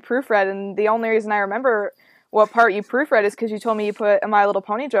part that you proofread, and the only reason I remember what part you proofread is because you told me you put a My Little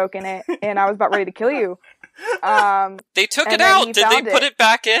Pony joke in it, and I was about ready to kill you. They took And it then out! he Did they found put it. it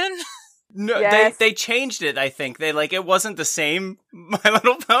back in? No, Yes. they changed it. I think it wasn't the same My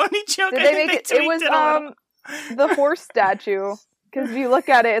Little Pony joke. Did I they think make it? It tweaked was a little. the horse statue. Because if you look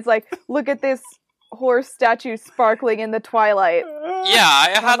at it, it's like, look at this horse statue sparkling in the twilight. Yeah, I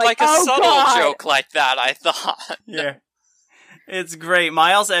had I'm like like, a oh, subtle God. joke like that, I thought. Yeah. It's great.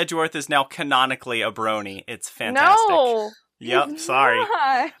 Miles Edgeworth is now canonically a brony. It's fantastic. No. Yep. he's Sorry.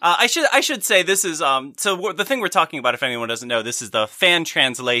 not. I should say this is the thing we're talking about, if anyone doesn't know, this is the fan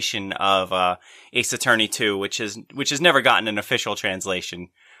translation of Ace Attorney 2, which has never gotten an official translation.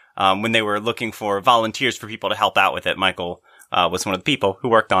 When they were looking for volunteers for people to help out with it, Michael was one of the people who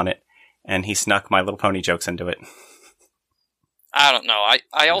worked on it, and he snuck My Little Pony jokes into it. I don't know.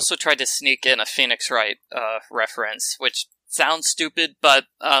 I also tried to sneak in a Phoenix Wright reference, which sounds stupid, but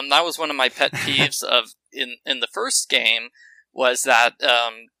that was one of my pet peeves of in the first game, was that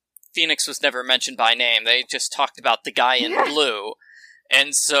Phoenix was never mentioned by name. They just talked about the guy in blue.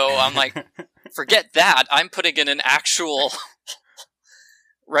 And so I'm like, forget that. I'm putting in an actual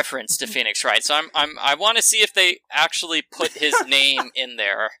reference to Phoenix Wright. So I want to see if they actually put his name in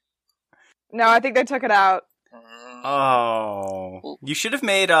there. No, I think they took it out. Oh, you should have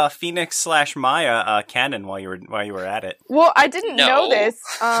made Phoenix / Maya canon while you were at it. Well, I didn't No. know this,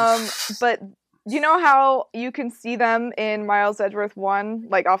 but you know how you can see them in Miles Edgeworth 1,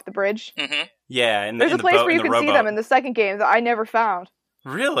 like off the bridge? Mm-hmm. Yeah, in There's the a place boat, where you in the can see rowboat. them in the second game that I never found.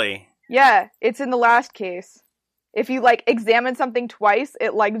 Really? Yeah, it's in the last case. If you like examine something twice,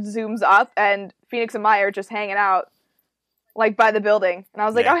 it like zooms up, and Phoenix and Maya are just hanging out, like by the building. And I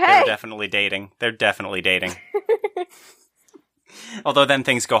was like, Yeah, oh hey, they're definitely dating. They're definitely dating. Although then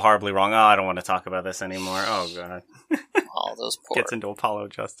things go horribly wrong. Oh, I don't want to talk about this anymore. Oh god, All those poor, gets into Apollo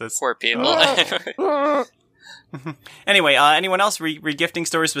Justice. poor people. Anyway, anyone else regifting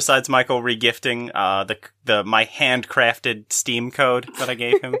stories besides Michael regifting the my handcrafted Steam code that I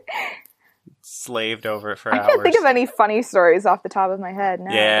gave him? Slaved over it for I hours. can't think of any funny stories off the top of my head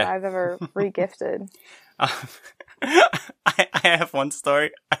now Yeah. that I've ever regifted. I have one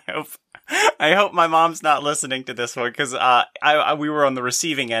story. I hope my mom's not listening to this one because we were on the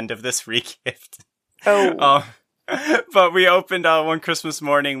receiving end of this regift. Oh. But we opened one Christmas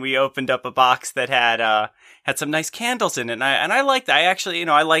morning. We opened up a box that had some nice candles in it, and I liked that. I actually,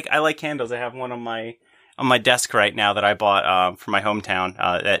 I like candles. I have one on my desk right now that I bought from my hometown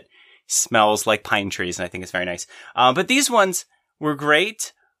that smells like pine trees, and I think it's very nice. But these ones were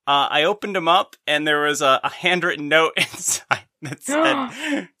great. I opened them up, and there was a handwritten note inside that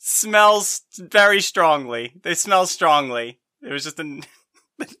said, smells very strongly. They smell strongly. It was just that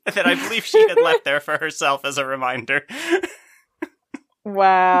I believe she had left there for herself as a reminder.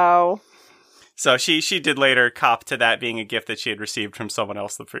 Wow. So she did later cop to that being a gift that she had received from someone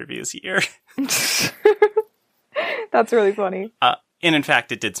else the previous year. That's really funny. And in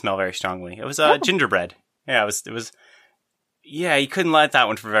fact, it did smell very strongly. It was gingerbread. Yeah, it was. Yeah, you couldn't let that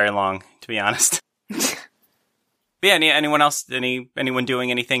one for very long, to be honest. But yeah, anyone else? Anyone doing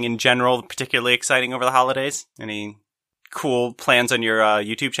anything in general particularly exciting over the holidays? Any cool plans on your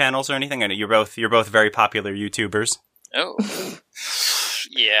YouTube channels or anything? I know you're both very popular YouTubers. Oh,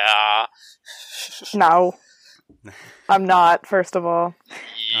 yeah. No. I'm not, first of all.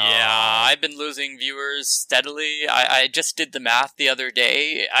 Yeah, I've been losing viewers steadily. I just did the math the other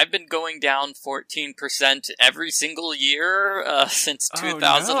day. I've been going down 14% every single year since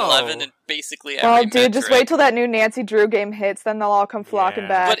 2011 and basically every Well, dude, metric. just wait till that new Nancy Drew game hits, then they'll all come flocking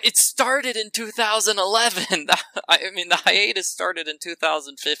back. But it started in 2011. I mean, the hiatus started in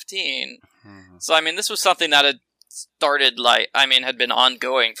 2015. So, I mean, this was something that had started, had been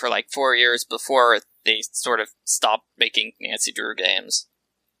ongoing for 4 years before they sort of stopped making Nancy Drew games.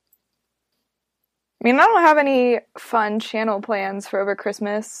 I mean, I don't have any fun channel plans for over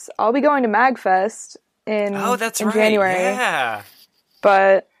Christmas. I'll be going to MagFest in January. Yeah.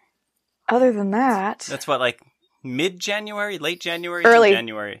 But other than that... That's what, mid-January? Late January? Early.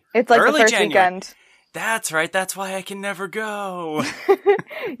 January? It's early the first January. weekend. That's right. That's why I can never go.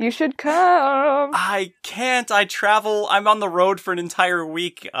 You should come. I can't. I travel. I'm on the road for an entire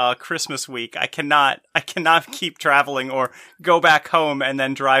week, Christmas week. I cannot keep traveling or go back home and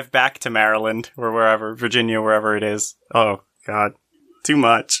then drive back to Maryland or wherever, Virginia, wherever it is. Oh, God. Too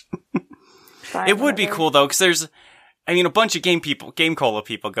much. Fine, it would be whatever. cool, though, because there's, a bunch of Game Cola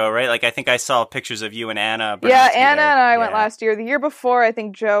people go, right? I think I saw pictures of you and Anna. Yeah, Bernowski Anna there. and I went last year. The year before, I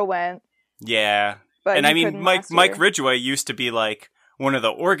think Joe went. Yeah. But and couldn't Mike last year. Ridgway used to be one of the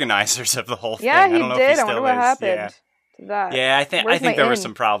organizers of the whole thing. Yeah, I he don't know did. if he I wonder still what is. happened to that. Yeah, I think Where's my there were in?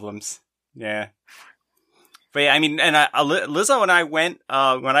 some problems. Yeah. But yeah, and Lizzo and I went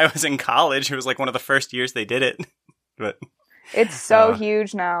when I was in college. It was one of the first years they did it. But It's so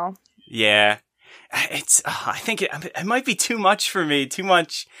huge now. yeah, it's. I think it might be too much for me. Too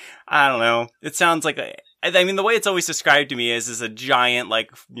much. I don't know. It sounds like the way it's always described to me is a giant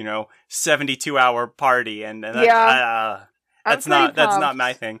 72-hour party, and that's, Yeah. that's I'm pretty not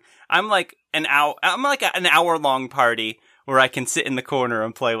my thing. I'm an hour long party where I can sit in the corner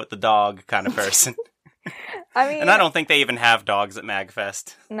and play with the dog kind of person. I mean, And I don't think they even have dogs at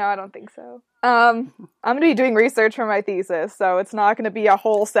MagFest. No, I don't think so. I'm going to be doing research for my thesis, so it's not going to be a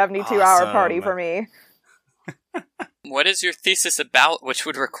whole 72-hour party Awesome. for me. What is your thesis about, which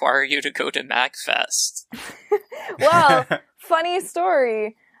would require you to go to MagFest? Well, funny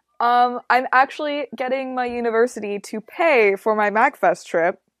story. I'm actually getting my university to pay for my MagFest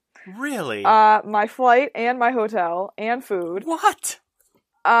trip. Really? My flight and my hotel and food. What?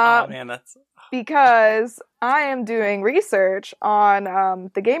 Oh man, that's Because I am doing research on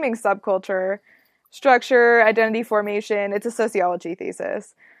the gaming subculture, structure, identity formation. It's a sociology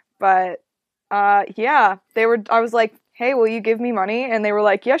thesis. But yeah, I was like, hey, will you give me money? And they were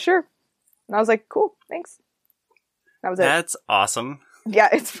like, yeah, sure. And I was like, cool, thanks. That was it. That's awesome. Yeah,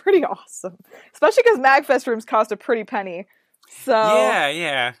 it's pretty awesome. Especially because MagFest rooms cost a pretty penny. So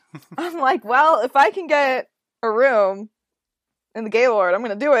Yeah. I'm like, well, if I can get a room in the Gaylord, I'm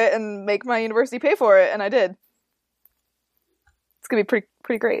going to do it and make my university pay for it. And I did. It's going to be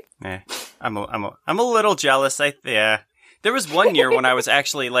pretty great. Yeah. I'm a little jealous. There was one year when I was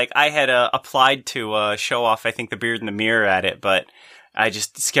actually I had applied to show off, I think, the Beard in the Mirror at it, but I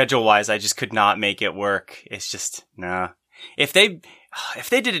just, schedule-wise, I just could not make it work. It's just, nah. If they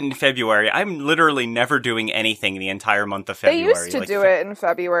did it in February, I'm literally never doing anything the entire month of February. They used to do it in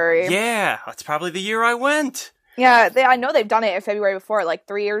February. Yeah, that's probably the year I went. Yeah, I know they've done it in February before,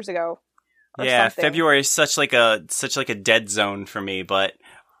 3 years ago. Yeah, something. February is such like a dead zone for me, but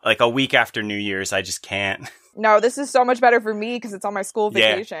a week after New Year's, I just can't. No, this is so much better for me because it's on my school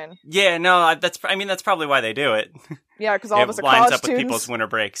vacation. Yeah, no, that's probably why they do it. Yeah, because all of us are lines college up with students. people's winter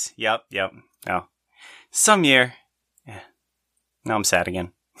breaks. Yep. Oh, some year. Yeah. Now I'm sad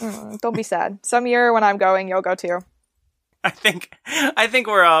again. Don't be sad. Some year when I'm going, you'll go too. I think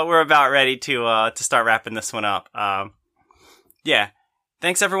we're about ready to start wrapping this one up. Yeah.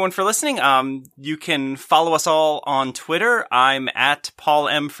 Thanks everyone for listening. You can follow us all on Twitter. I'm at Paul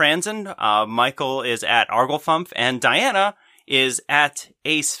M. Franzen. Michael is at Arglethump, and Diana is at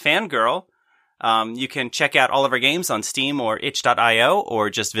Ace Fangirl. You can check out all of our games on Steam or itch.io,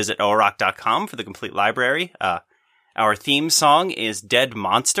 or just visit oarock.com for the complete library. Our theme song is Dead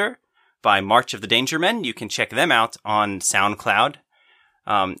Monster by March of the Danger Men. You can check them out on SoundCloud.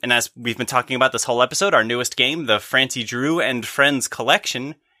 And as we've been talking about this whole episode, our newest game, the Francie Drew and Friends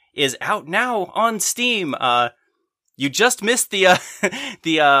Collection, is out now on Steam. You just missed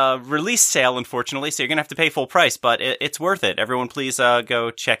the release sale, unfortunately, so you're gonna have to pay full price, but it's worth it. Everyone, please go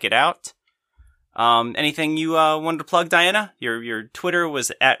check it out. Anything you wanted to plug, Diana? Your Twitter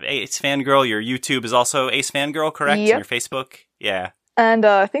was at Ace Fangirl. Your YouTube is also Ace Fangirl, correct? Yep. And your Facebook, yeah. And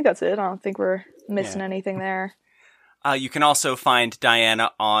I think that's it. I don't think we're missing anything there. You can also find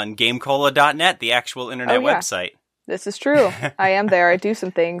Diana on GameCola.net, the actual internet website. This is true. I am there. I do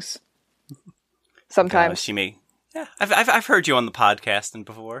some things sometimes. She may. Yeah, I've heard you on the podcast and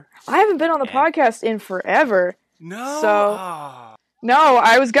before. I haven't been on the podcast in forever. No. So no,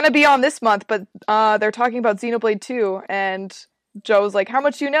 I was gonna be on this month, but they're talking about Xenoblade 2, and Joe was like, "How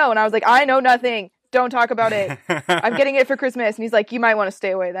much do you know?" And I was like, "I know nothing. Don't talk about it. I'm getting it for Christmas." And he's like, "You might want to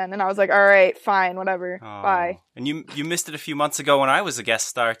stay away then." And I was like, "All right, fine, whatever. Bye." And you missed it a few months ago when I was a guest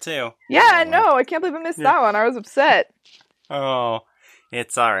star too. Yeah, I know. I can't believe I missed that one. I was upset. Oh,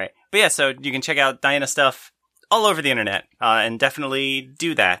 it's all right. But yeah, so you can check out Diana stuff all over the internet, and definitely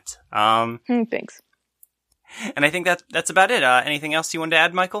do that. Thanks. And I think that's about it. Anything else you wanted to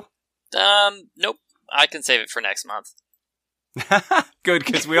add, Michael? Nope. I can save it for next month. Good,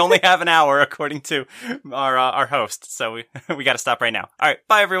 because we only have an hour, according to our host. So we got to stop right now. All right,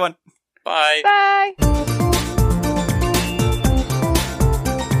 bye everyone. Bye. Bye.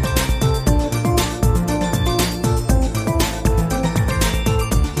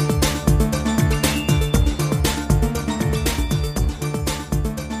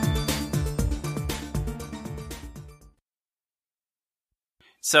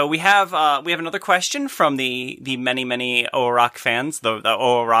 So we have another question from the many OROC fans, the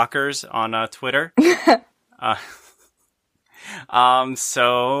OROCers on Twitter.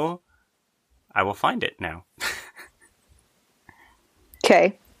 So I will find it now.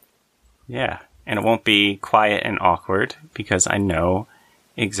 Okay. Yeah, and it won't be quiet and awkward because I know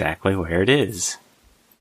exactly where it is.